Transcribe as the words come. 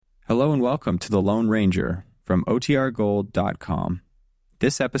Hello and welcome to The Lone Ranger from OTRGold.com.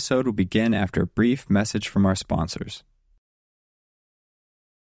 This episode will begin after a brief message from our sponsors.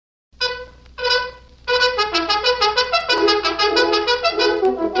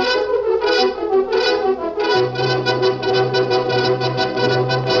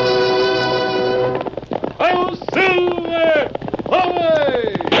 I'll Silver!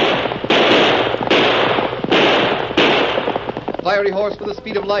 Away! Fiery horse with the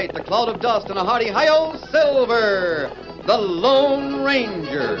speed of light, the cloud of dust, and a hearty hi-yo Silver, the Lone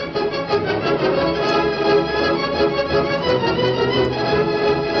Ranger.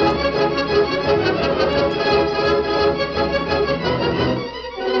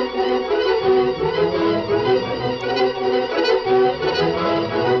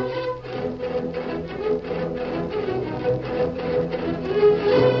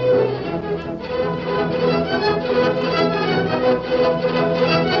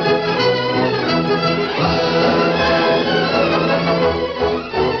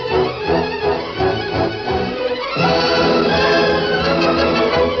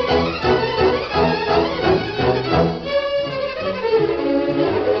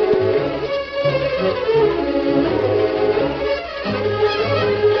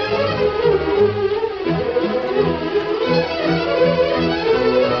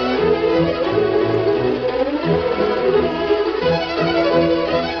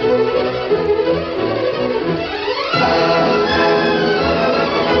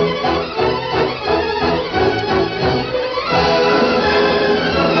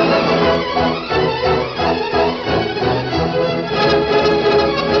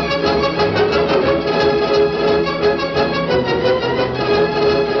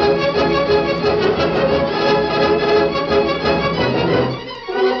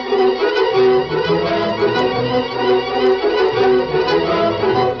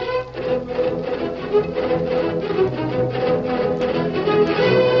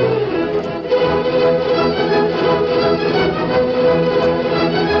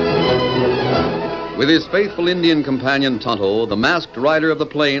 With his faithful Indian companion Tonto, the masked rider of the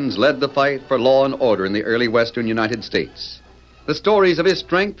plains led the fight for law and order in the early western United States. The stories of his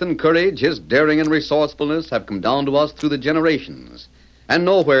strength and courage, his daring and resourcefulness have come down to us through the generations. And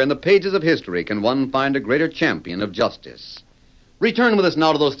nowhere in the pages of history can one find a greater champion of justice. Return with us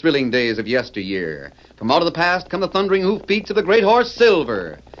now to those thrilling days of yesteryear. From out of the past come the thundering hoofbeats of the great horse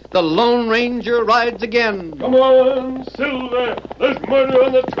Silver. The Lone Ranger rides again. Come on, Silver! There's murder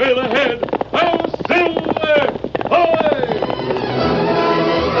on the trail ahead! I'll Silver! Away!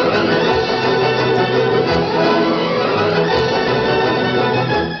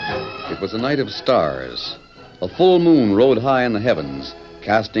 It was a night of stars. A full moon rode high in the heavens,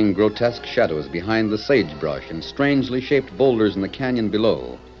 casting grotesque shadows behind the sagebrush and strangely shaped boulders in the canyon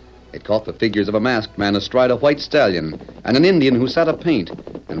below. It caught the figures of a masked man astride a white stallion and an Indian who sat a paint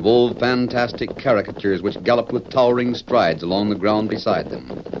and wove fantastic caricatures which galloped with towering strides along the ground beside them.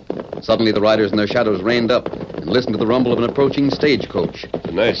 Suddenly the riders in their shadows reined up and listened to the rumble of an approaching stagecoach. It's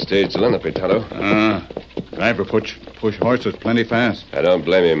a nice stage to Lenape, Tonto. Driver push horses plenty fast. I don't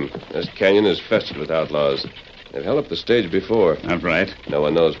blame him. This canyon is festive with outlaws. They've held up the stage before. That's right. No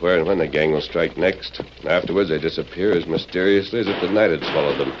one knows where and when the gang will strike next. Afterwards, they disappear as mysteriously as if the night had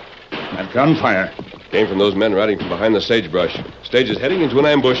swallowed them. That gunfire. Came from those men riding from behind the sagebrush. Stage is heading into an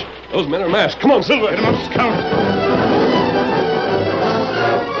ambush. Those men are masked. Come on, Silver! Get him up, Scout.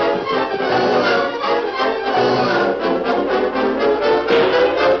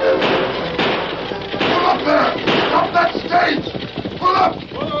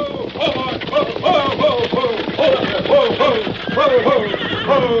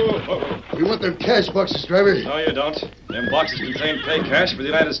 We want them cash boxes, driver. No, you don't. Them boxes contain pay cash for the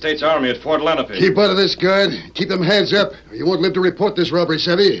United States Army at Fort Lenape. Keep out of this, guard. Keep them hands up, or you won't live to report this robbery,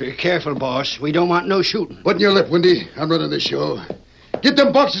 Savvy. Be careful, boss. We don't want no shooting. Button your lip, Windy. I'm running this show. Get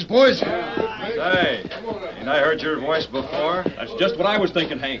them boxes, boys. Hey, ain't I heard your voice before? That's just what I was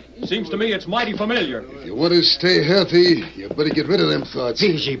thinking, Hank. Seems to me it's mighty familiar. If you want to stay healthy, you better get rid of them thoughts.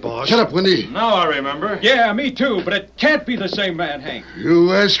 Easy, boss. Shut up, Windy. Now I remember. Yeah, me too, but it can't be the same man, Hank.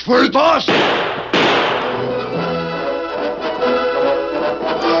 You asked for it, boss.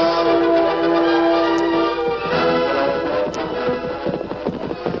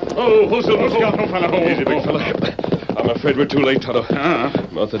 Oh, Silver. Easy, big fella. I'm afraid we're too late, Tonto.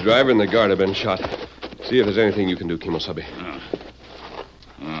 Both the driver and the guard have been shot. See if there's anything you can do, Kimosabe.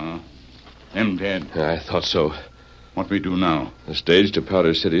 Them dead. I thought so. What we do now? The stage to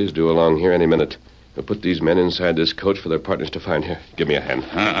Powder City is due along here any minute. We'll put these men inside this coach for their partners to find here. Give me a hand.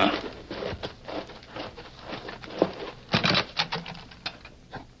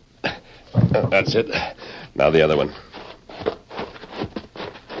 That's it. Now the other one.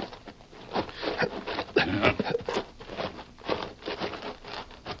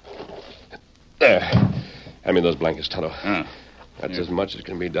 There. Hand me those blankets, Tonto. That's as much as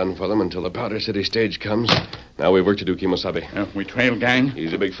can be done for them until the Powder City stage comes. Now we've work to do, Kimosabe. We trail gang?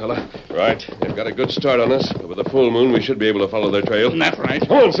 Easy, big fella. Right. They've got a good start on us, but with a full moon, we should be able to follow their trail. That's right.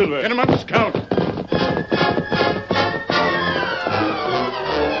 Come on, Silver. Get him up, Scout.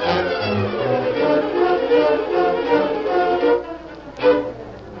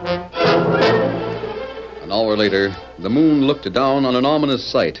 An hour later, the moon looked down on an ominous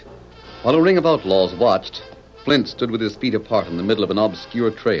sight. While a ring of outlaws watched, Flint stood with his feet apart in the middle of an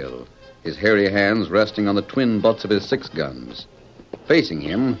obscure trail, his hairy hands resting on the twin butts of his 6 guns. Facing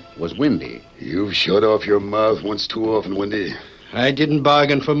him was Windy. You've shut off your mouth once too often, Windy. I didn't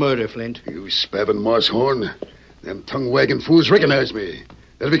bargain for murder, Flint. You spavined Marshhorn. Them tongue-wagging fools recognized me.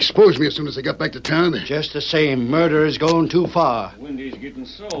 They'd have exposed me as soon as they got back to town. Just the same, murder is going too far. Windy's getting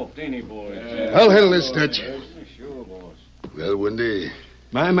soft, ain't he, boys? I'll handle this, Dutch. Sure, boss. Well, Windy,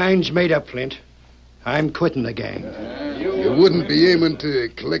 My mind's made up, Flint. I'm quitting the gang. you wouldn't be aiming to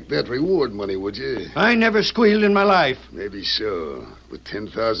collect that reward money, would you? I never squealed in my life. Maybe so. But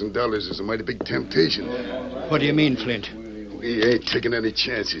 $10,000 is a mighty big temptation. What do you mean, Flint? We ain't taking any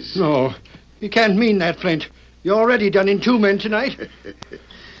chances. No, you can't mean that, Flint. You already done in 2 men tonight.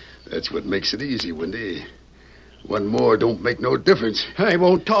 That's what makes it easy, Windy. One more don't make no difference. I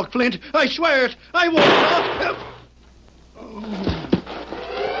won't talk, Flint. I swear it. I won't talk.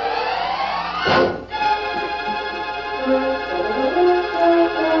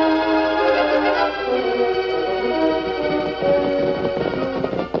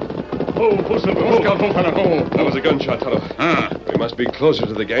 That was a gunshot, Tonto. We must be closer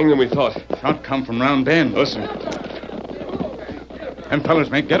to the gang than we thought. Shot come from round bend. Listen. Them fellas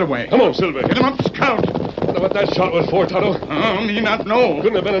make getaway. Come on, Silver. Get him up, Scout. Wonder what that shot was for, Tonto. Me not know.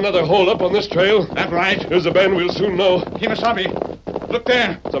 Couldn't have been another hole up on this trail. That right. Here's the bend. We'll soon know. Kimosabe, look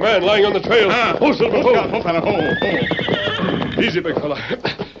there. It's a man lying on the trail. Oh, Silver, Scout, ho. fella, ho. Easy, big fella.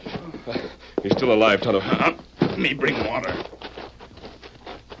 He's still alive, Tonto. Me bring water.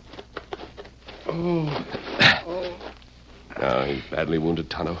 Now, he's badly wounded,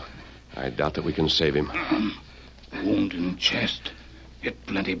 Tonto. I doubt that we can save him. Wound in chest. Hit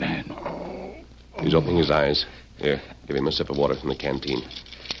plenty bad. He's opening his eyes. Here, give him a sip of water from the canteen.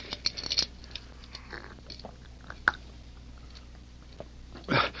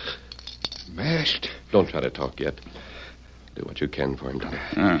 Mashed. Don't try to talk yet. Do what you can for him,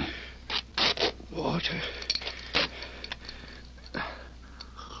 Tonto. Water.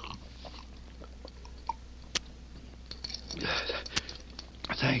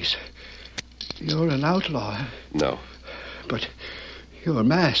 Thanks. You're an outlaw, No, but you're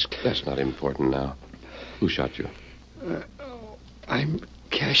masked. that's not important now. Who shot you? I'm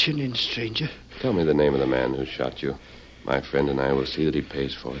cashing in, stranger. Tell me the name of the man who shot you. My friend and I will see that he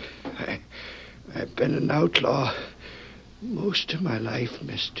pays for it. I've been an outlaw most of my life,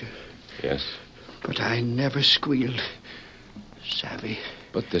 mister. Yes, But I never squealed. Savvy.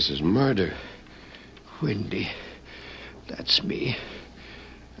 but this is murder. Windy. That's me.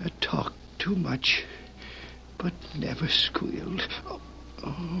 I talk too much, but never squealed.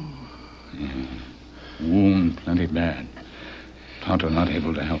 Wound plenty bad. Tonto not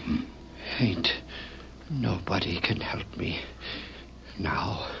able to help him. Ain't nobody can help me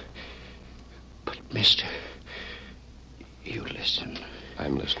now. But, mister, you listen.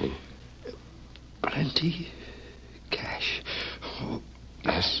 I'm listening. Plenty cash.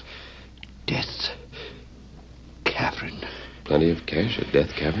 Yes, Death Cavern. plenty of cash at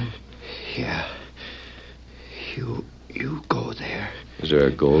Death Cavern. Yeah. You go there. Is there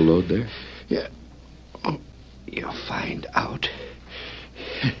a gold load there? Yeah. Oh, you'll find out.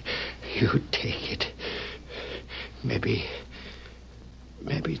 You take it. Maybe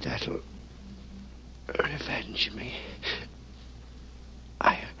that'll revenge me.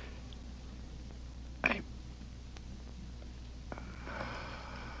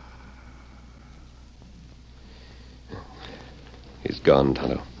 He's gone,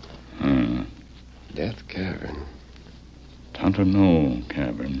 Tonto. Death Cavern. Tonto no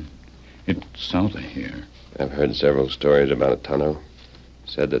cavern. It's south of here. I've heard several stories about it, Tonto.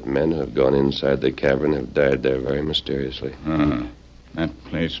 Said that men who have gone inside the cavern have died there very mysteriously. That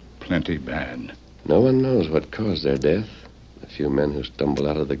place plenty bad. No one knows what caused their death. The few men who stumbled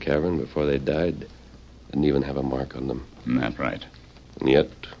out of the cavern before they died didn't even have a mark on them. That right. And yet,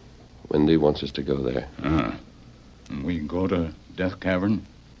 Windy wants us to go there. And we go to Death Cavern?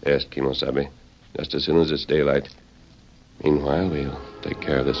 Yes, Kimosabe. Just as soon as it's daylight. Meanwhile, we'll take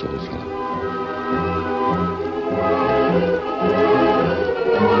care of this old fellow.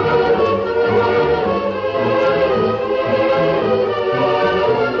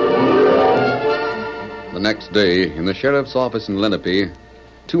 The next day, in the sheriff's office in Lenape,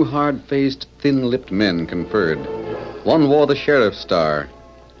 two hard-faced, thin-lipped men conferred. One wore the sheriff's star.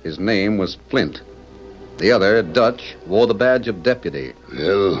 His name was Flint. The other, Dutch, wore the badge of deputy.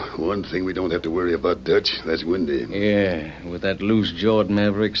 Well, one thing we don't have to worry about, Dutch. That's Windy. Yeah, with that loose-jawed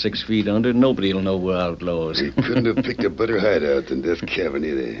maverick 6 feet under, nobody'll know we're outlaws. He couldn't have picked a better hideout than Death Cavern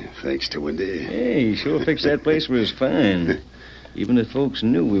either, thanks to Windy. Hey, he sure fixed that place for us fine. Even if folks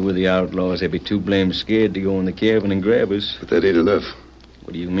knew we were the outlaws, they'd be too blamed scared to go in the cabin and grab us. But that ain't enough.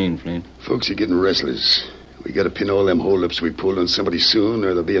 What do you mean, Flint? Folks are getting restless. We gotta pin all them holdups we pulled on somebody soon, or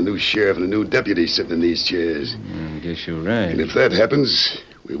there'll be a new sheriff and a new deputy sitting in these chairs. I guess you're right. And if that happens,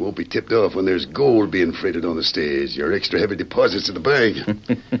 we won't be tipped off when there's gold being freighted on the stage, or extra heavy deposits at the bank.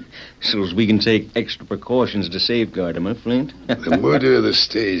 So as we can take extra precautions to safeguard him, huh, Flint? The murder of the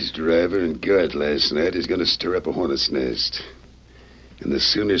stage driver and guard last night is going to stir up a hornet's nest. And the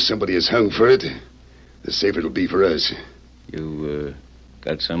sooner somebody is hung for it, the safer it'll be for us. You,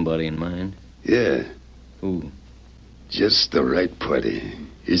 got somebody in mind? Yeah. Who? Just the right party.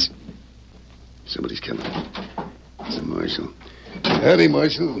 Somebody's coming. It's the marshal. Howdy,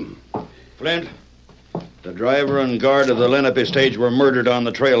 Marshal. Flint, the driver and guard of the Lenape stage were murdered on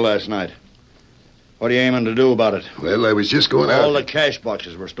the trail last night. What are you aiming to do about it? Well, I was just going out. All the cash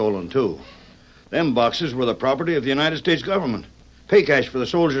boxes were stolen, too. Them boxes were the property of the United States government. Pay cash for the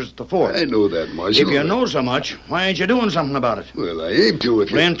soldiers at the fort. I know that, Marshal. If you know so much, why ain't you doing something about it? Well, I aim to if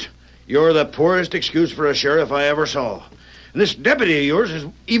you... Flint, you're the poorest excuse for a sheriff I ever saw. And this deputy of yours is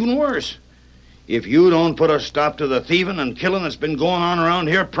even worse. If you don't put a stop to the thieving and killing that's been going on around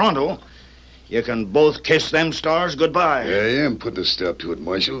here pronto, you can both kiss them stars goodbye. I am putting a stop to it,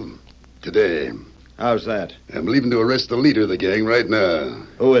 Marshal. Today. How's that? I'm leaving to arrest the leader of the gang right now.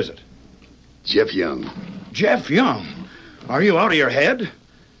 Who is it? Jeff Young. Jeff Young? Are you out of your head?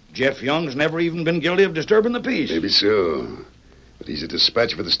 Jeff Young's never even been guilty of disturbing the peace. Maybe so. But he's a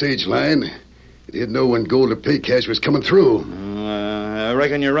dispatcher for the stage line. He didn't know when gold or pay cash was coming through. I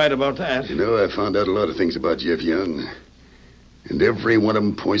reckon you're right about that. You know, I found out a lot of things about Jeff Young. And every one of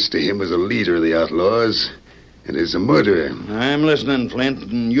them points to him as a leader of the outlaws and as a murderer. I'm listening,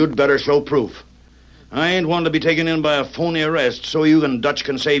 Flint, and you'd better show proof. I ain't one to be taken in by a phony arrest so you and Dutch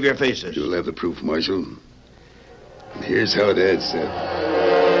can save your faces. You'll have the proof, Marshal. And here's how it adds up.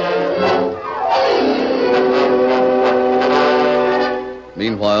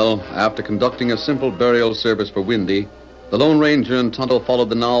 Meanwhile, after conducting a simple burial service for Windy, the Lone Ranger and Tonto followed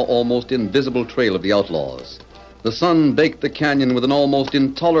the now almost invisible trail of the outlaws. The sun baked the canyon with an almost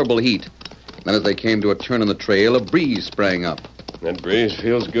intolerable heat. Then as they came to a turn in the trail, a breeze sprang up. That breeze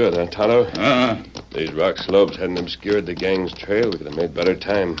feels good, huh, Tonto? These rock slopes hadn't obscured the gang's trail. We could have made better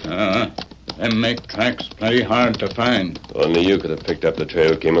time. Them make tracks plenty hard to find. Only you could have picked up the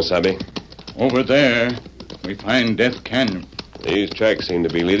trail, Kemosabe. Over there, we find Death Canyon. These tracks seem to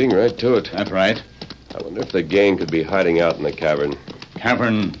be leading right to it. That's right. I wonder if the gang could be hiding out in the cavern.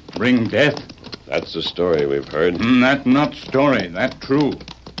 Cavern bring death? That's the story we've heard. That not story. That true.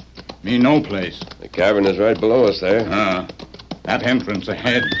 Me no place. The cavern is right below us there. That entrance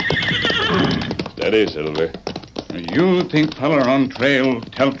ahead. Steady, Silver. You think feller on trail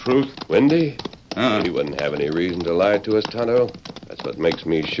tell truth? Windy? He wouldn't have any reason to lie to us, Tonto. That's what makes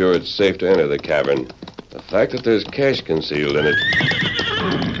me sure it's safe to enter the cavern. The fact that there's cash concealed in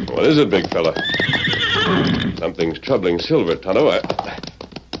it. What is it, big fella? Something's troubling Silver, Tonto.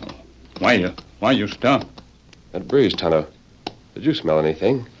 Why you stop? That breeze, Tonto. Did you smell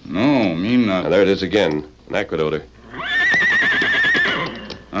anything? No, me not. Now, there it is again. An acrid odor.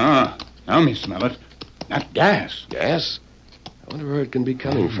 Now me smell it. That gas. Gas? I wonder where it can be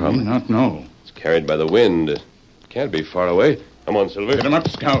coming from. Me not know. It's carried by the wind. It can't be far away. Come on, Silver. Get him up,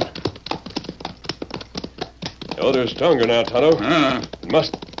 Scout. The odor's stronger now, Tonto. It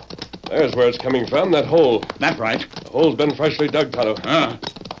must. There's where it's coming from, that hole. That's right. The hole's been freshly dug, Tonto.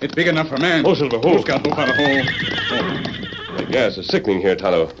 It's big enough for man. Oh, Silver, hole. Scout, look out a hole. The gas is sickening here,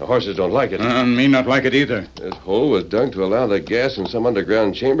 Tonto. The horses don't like it. Me not like it either. This hole was dug to allow the gas in some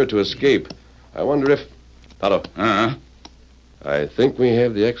underground chamber to escape. I wonder if... Tonto. I think we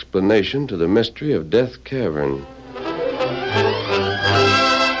have the explanation to the mystery of Death Cavern.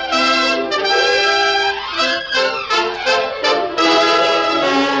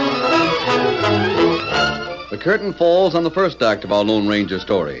 The curtain falls on the first act of our Lone Ranger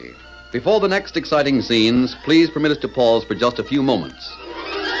story. Before the next exciting scenes, please permit us to pause for just a few moments.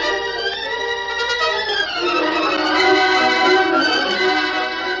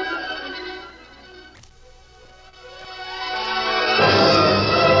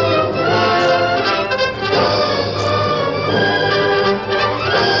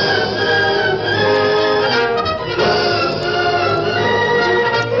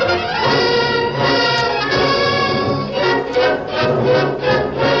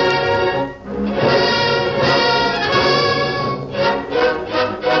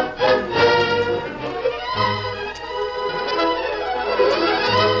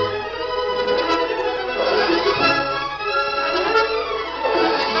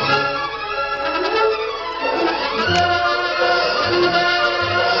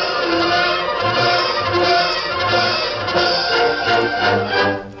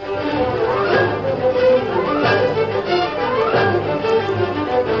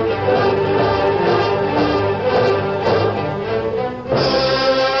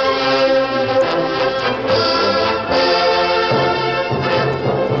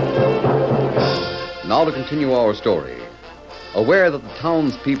 Now to continue our story. Aware that the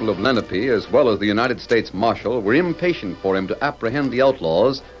townspeople of Lenape, as well as the United States Marshal, were impatient for him to apprehend the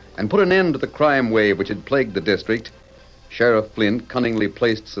outlaws and put an end to the crime wave which had plagued the district, Sheriff Flint cunningly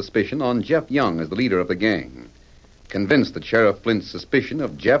placed suspicion on Jeff Young as the leader of the gang. Convinced that Sheriff Flint's suspicion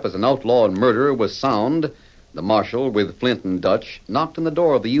of Jeff as an outlaw and murderer was sound, the Marshal, with Flint and Dutch, knocked on the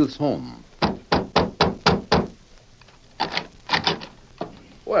door of the youth's home.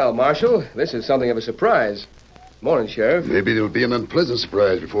 Well, Marshal, this is something of a surprise. Morning, Sheriff. Maybe it'll be an unpleasant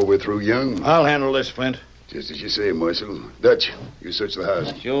surprise before we're through, Young. I'll handle this, Flint. Just as you say, Marshal. Dutch, you search the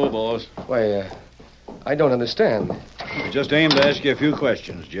house. Sure, boss. Why, I don't understand. I just aimed to ask you a few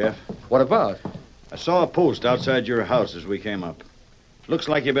questions, Jeff. What about? I saw a post outside your house as we came up. Looks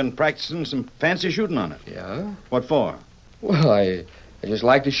like you've been practicing some fancy shooting on it. Yeah? What for? Well, I just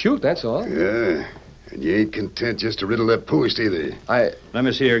like to shoot, that's all. Yeah, and you ain't content just to riddle that post either. Let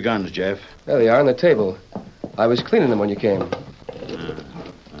me see your guns, Jeff. There they are on the table. I was cleaning them when you came.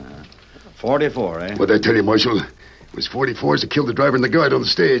 44, eh? What'd I tell you, Marshal? It was 44s that killed the driver and the guard on the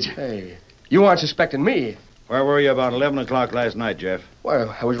stage. Hey, you aren't suspecting me. Where were you about 11 o'clock last night, Jeff?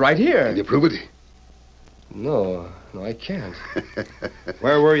 Well, I was right here. Can you prove it? No, I can't.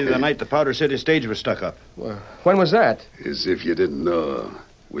 Where were you the night the Powder City stage was stuck up? Well, when was that? As if you didn't know.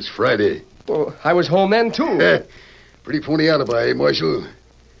 It was Friday. Well, I was home then, too. Pretty phony alibi, eh, Marshal?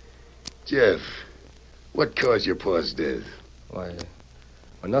 Jeff, what caused your pa's death? Why,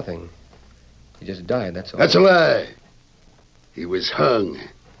 nothing. He just died, that's all. That's a lie. He was hung.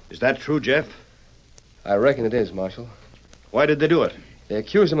 Is that true, Jeff? I reckon it is, Marshal. Why did they do it? They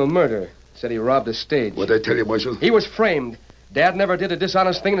accused him of murder. Said he robbed the stage. What'd I tell you, Marshal? He was framed. Dad never did a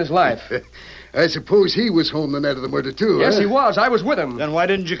dishonest thing in his life. I suppose he was home the night of the murder, too, Yes, huh? he was. I was with him. Then why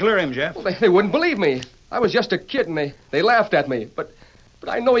didn't you clear him, Jeff? Well, they wouldn't believe me. I was just a kid, and they laughed at me. But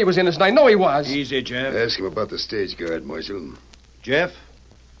I know he was innocent. I know he was. Easy, Jeff. Ask him about the stage guard, Marshal. Jeff,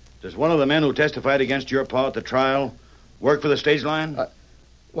 does one of the men who testified against your pa at the trial work for the stage line?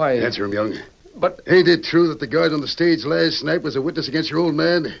 Why? Answer him, Young. But... Ain't it true that the guard on the stage last night was a witness against your old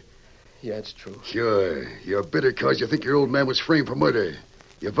man? Yeah, it's true. Sure. You're bitter because you think your old man was framed for murder.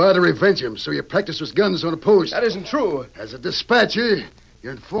 You vowed to revenge him, so you practiced with guns on a post. That isn't true. As a dispatcher, you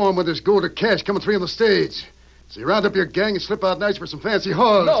inform when there's gold or cash coming through on the stage. So you round up your gang and slip out nights for some fancy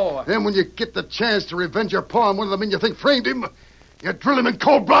hauls. No. Then when you get the chance to revenge your pa on one of the men you think framed him, you drill him in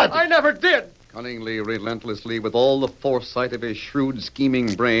cold blood. I never did. Cunningly, relentlessly, with all the foresight of his shrewd,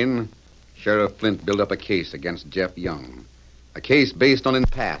 scheming brain, Sheriff Flint built up a case against Jeff Young. A case based on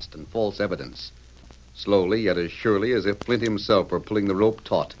past and false evidence. Slowly, yet as surely as if Flint himself were pulling the rope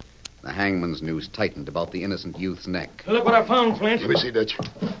taut, the hangman's noose tightened about the innocent youth's neck. Look what I found, Flint. Let me see, Dutch.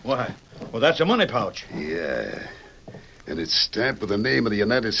 Why? Well, that's a money pouch. Yeah. And it's stamped with the name of the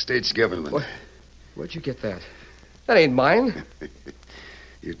United States government. Where'd you get that? That ain't mine.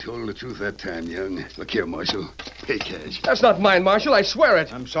 You told the truth that time, Young. Look here, Marshal. Pay cash. That's not mine, Marshal. I swear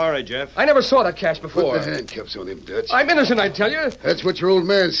it. I'm sorry, Jeff. I never saw that cash before. Put the handcuffs on him, Dutch. I'm innocent, I tell you. That's what your old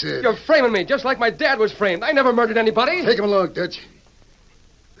man said. You're framing me just like my dad was framed. I never murdered anybody. Take him along, Dutch.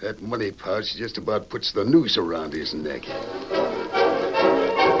 That money pouch just about puts the noose around his neck.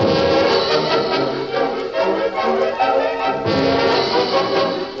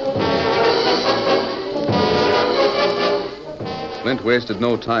 Flint wasted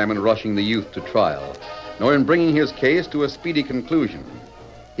no time in rushing the youth to trial, nor in bringing his case to a speedy conclusion.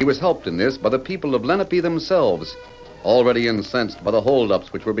 He was helped in this by the people of Lenape themselves, already incensed by the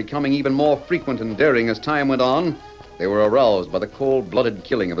holdups which were becoming even more frequent and daring as time went on. They were aroused by the cold-blooded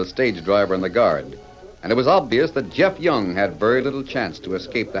killing of the stage driver and the guard, and it was obvious that Jeff Young had very little chance to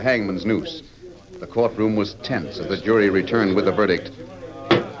escape the hangman's noose. The courtroom was tense as the jury returned with the verdict.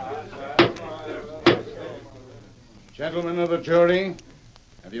 Gentlemen of the jury,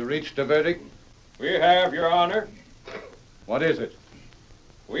 have you reached a verdict? We have, Your Honor. What is it?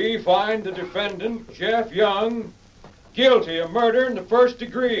 We find the defendant, Jeff Young, guilty of murder in the first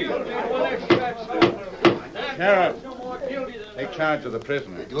degree. Sheriff, take charge of the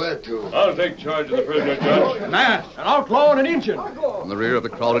prisoner. Glad to. I'll take charge of the prisoner, Judge. Man, an outlaw and an Injun. From the rear of the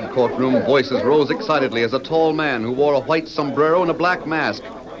crowded courtroom, voices rose excitedly as a tall man who wore a white sombrero and a black mask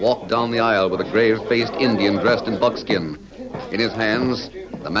walked down the aisle with a grave-faced Indian dressed in buckskin. In his hands,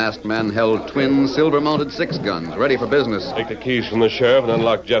 the masked man held twin silver-mounted 6 guns, ready for business. Take the keys from the sheriff and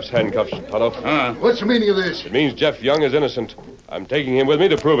unlock Jeff's handcuffs, Tonto. What's the meaning of this? It means Jeff Young is innocent. I'm taking him with me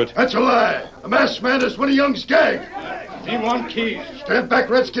to prove it. That's a lie. The masked man is one of Young's gang. He want keys. Stand back,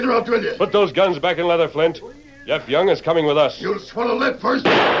 Redskin, or I'll drill you. Put those guns back in leather, Flint. Jeff Young is coming with us. You'll swallow lead first.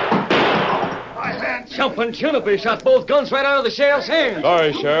 My hands. Jumping Chillipe shot both guns right out of the sheriff's hand.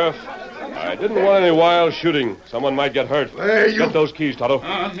 Sorry, Sheriff. I didn't want any wild shooting. Someone might get hurt. Get those keys, Tonto.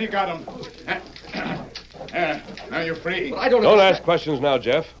 He got them. Now you're free. Don't ask questions now,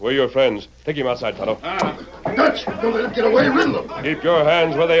 Jeff. We're your friends. Take him outside, Tonto. Dutch, don't let him get away. Riddle him. Keep your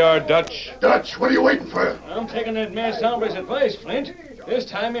hands where they are, Dutch. Dutch, what are you waiting for? I'm taking that masked hombre's advice, Flint. This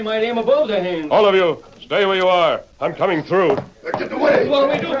time he might aim above the hands. All of you, stay where you are. I'm coming through. Get away. What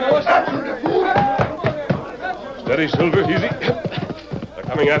do we do, boss? Steady, Silver. Easy. They're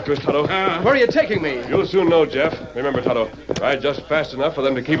coming after us, Tonto. Where are you taking me? You'll soon know, Jeff. Remember, Tonto, ride just fast enough for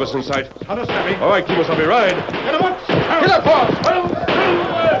them to keep us in sight. Tonto, Sammy. All right, Kemosabe, ride. Get him up. Get up, boss!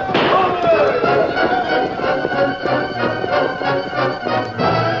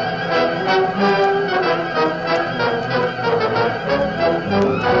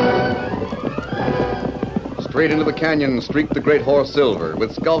 Straight into the canyon streaked the great horse Silver,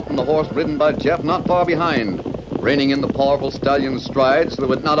 with Scout and the horse ridden by Jeff not far behind. Reining in the powerful stallion's stride so they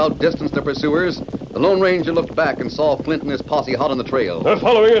would not outdistance their pursuers, the Lone Ranger looked back and saw Flint and his posse hot on the trail. They're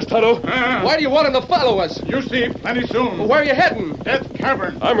following us, Tonto. Why do you want them to follow us? You see, plenty soon. Well, where are you heading? Death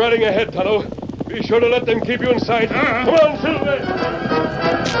Cavern. I'm riding ahead, Tonto. Be sure to let them keep you in sight. Come on, Silver.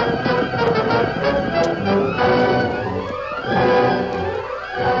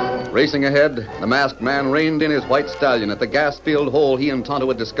 Racing ahead, the masked man reined in his white stallion at the gas-filled hole he and Tonto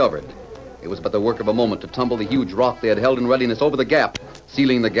had discovered. It was but the work of a moment to tumble the huge rock they had held in readiness over the gap,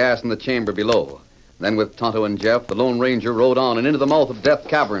 sealing the gas in the chamber below. Then with Tonto and Jeff, the Lone Ranger rode on and into the mouth of Death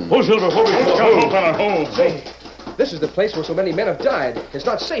Cavern. Oh, Silver, Say, this is the place where so many men have died. It's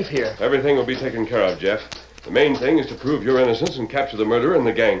not safe here. Everything will be taken care of, Jeff. The main thing is to prove your innocence and capture the murderer and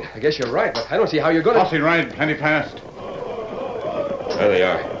the gang. I guess you're right, but I don't see how you're going to... Posse ride plenty fast. There they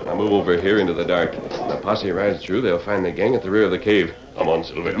are. Now move over here into the dark. When the posse rides through, they'll find the gang at the rear of the cave. Come on,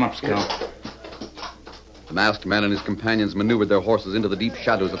 Silver. Come up, Scout. The masked man and his companions maneuvered their horses into the deep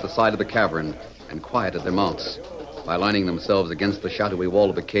shadows at the side of the cavern and quieted their mounts. By lining themselves against the shadowy wall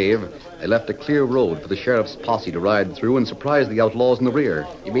of the cave, they left a clear road for the sheriff's posse to ride through and surprise the outlaws in the rear.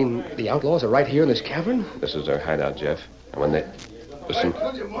 You mean the outlaws are right here in this cavern? This is their hideout, Jeff. And when they... Listen. I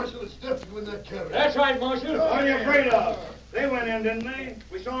tell you, Marshal, it's definitely in that cavern. That's right, Marshal. What are you afraid of? They went in, didn't they?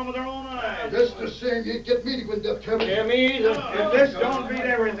 We saw them with our own eyes. Just the same, you ain't get me to go in that cavern. Yeah, me either. If this don't beat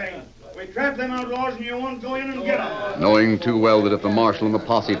everything, we trap them outlaws and you won't go in and get them. Knowing too well that if the marshal and the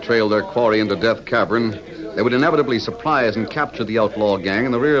posse trailed their quarry into Death Cavern, they would inevitably surprise and capture the outlaw gang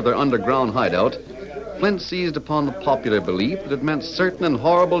in the rear of their underground hideout, Flint seized upon the popular belief that it meant certain and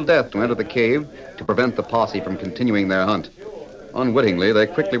horrible death to enter the cave to prevent the posse from continuing their hunt. Unwittingly, they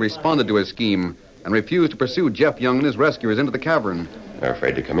quickly responded to his scheme and refused to pursue Jeff Young and his rescuers into the cavern. They're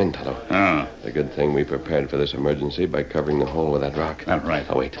afraid to come in, Tonto. The good thing we prepared for this emergency by covering the hole with that rock. That's right.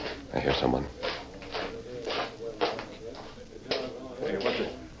 Oh, wait. I hear someone. Hey, what's it?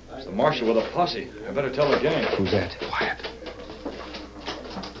 It's the marshal with a posse. I better tell the gang. Who's that? Quiet.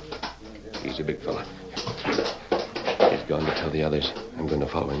 Easy, big fella. He's gone to tell the others. I'm going to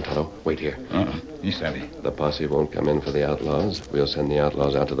follow him, Tonto. Wait here. He's savvy. The posse won't come in for the outlaws. We'll send the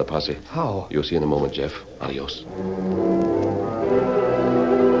outlaws out to the posse. How? You'll see in a moment, Jeff. Adios.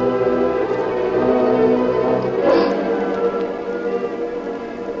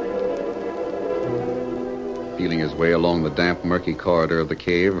 Feeling his way along the damp, murky corridor of the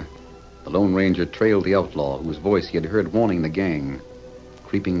cave, the Lone Ranger trailed the outlaw whose voice he had heard warning the gang.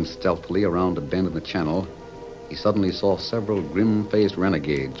 Creeping stealthily around a bend in the channel, he suddenly saw several grim-faced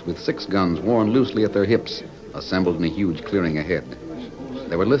renegades with 6 guns worn loosely at their hips, assembled in a huge clearing ahead.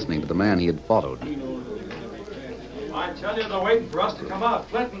 They were listening to the man he had followed. I tell you, they're waiting for us to come out.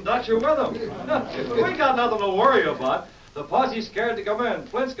 Flint and Dutch are with them. We got nothing to worry about. The posse's scared to come in.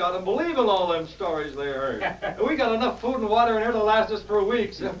 Flint's got them believing all them stories they heard. We got enough food and water in here to last us for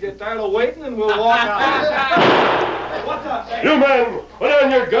weeks. They'll get tired of waiting and we'll walk out. Hey, what's up, Sam? You men, put on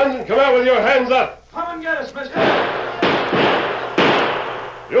your guns and come out with your hands up. Come and get us, mister.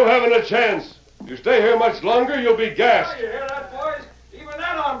 You haven't a chance. If you stay here much longer, you'll be gassed. You hear that, boys? Even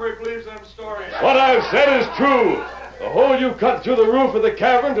that hombre believes them stories. What I've said is true. The hole you cut through the roof of the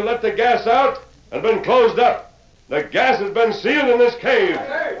cavern to let the gas out has been closed up. The gas has been sealed in this cave.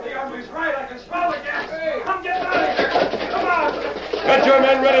 Hey, the hombre's right. I can smell the gas. Hey. Come get out of here. Come on. Get your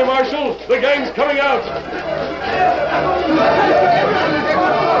men ready, Marshal. The gang's coming out.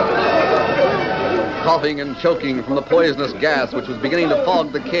 Coughing and choking from the poisonous gas which was beginning to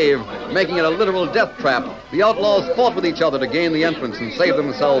fog the cave, making it a literal death trap, the outlaws fought with each other to gain the entrance and save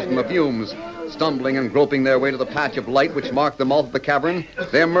themselves from the fumes. Stumbling and groping their way to the patch of light which marked the mouth of the cavern,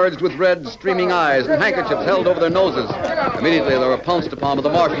 they emerged with red, streaming eyes and handkerchiefs held over their noses. Immediately they were pounced upon by the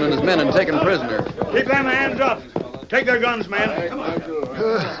marshal and his men and taken prisoner. Keep them hands up. Take their guns, man.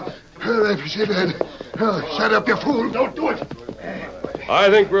 I appreciate that. Oh, shut up, you fool. Don't do it. I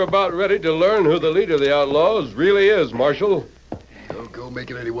think we're about ready to learn who the leader of the outlaws really is, Marshal. Don't go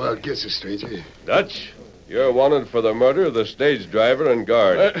making any wild guesses, stranger. Dutch, you're wanted for the murder of the stage driver and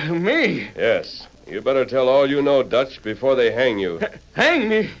guard. Me? Yes. You better tell all you know, Dutch, before they hang you. Hang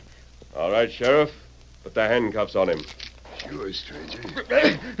me? All right, Sheriff. Put the handcuffs on him. Sure,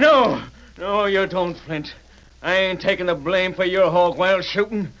 stranger. No. No, you don't, Flint. I ain't taking the blame for your hog wild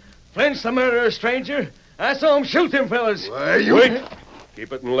shooting. Flint's the murderer, stranger. I saw him shoot them fellas. Why, you... Wait.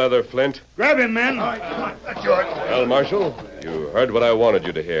 Keep it in leather, Flint. Grab him, men. All right, come on. That's yours. Well, Marshal, you heard what I wanted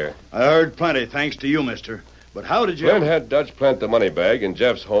you to hear. I heard plenty, thanks to you, mister. But how did you... Flint had Dutch plant the money bag in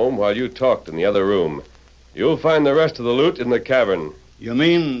Jeff's home while you talked in the other room. You'll find the rest of the loot in the cavern. You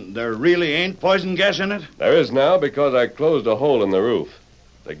mean there really ain't poison gas in it? There is now because I closed a hole in the roof.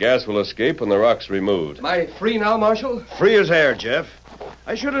 The gas will escape when the rock's removed. Am I free now, Marshal? Free as air, Jeff.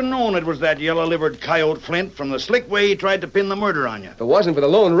 I should have known it was that yellow-livered coyote Flint from the slick way he tried to pin the murder on you. If it wasn't for the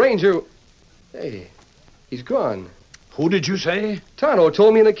Lone Ranger... Hey, he's gone. Who did you say? Tonto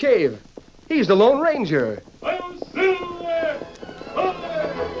told me in the cave. He's the Lone Ranger.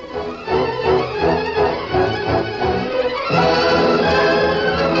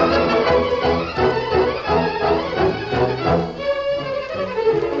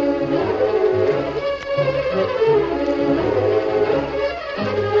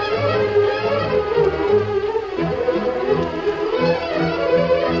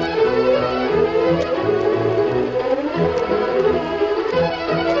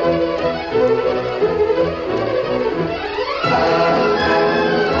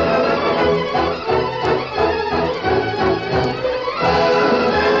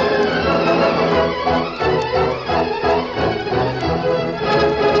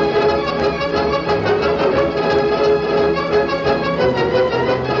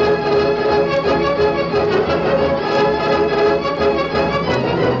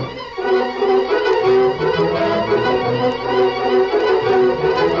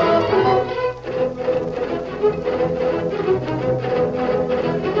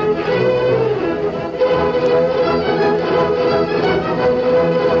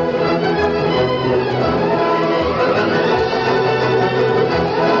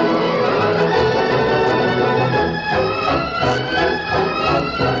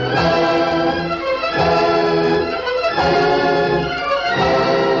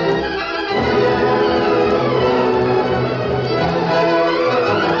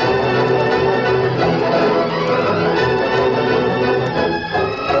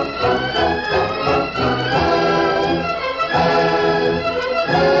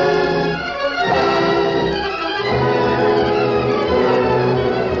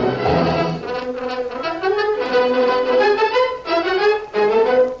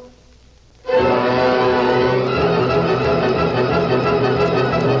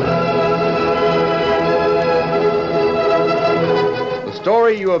 The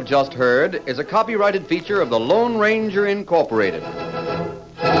story you have just heard is a copyrighted feature of the Lone Ranger Incorporated.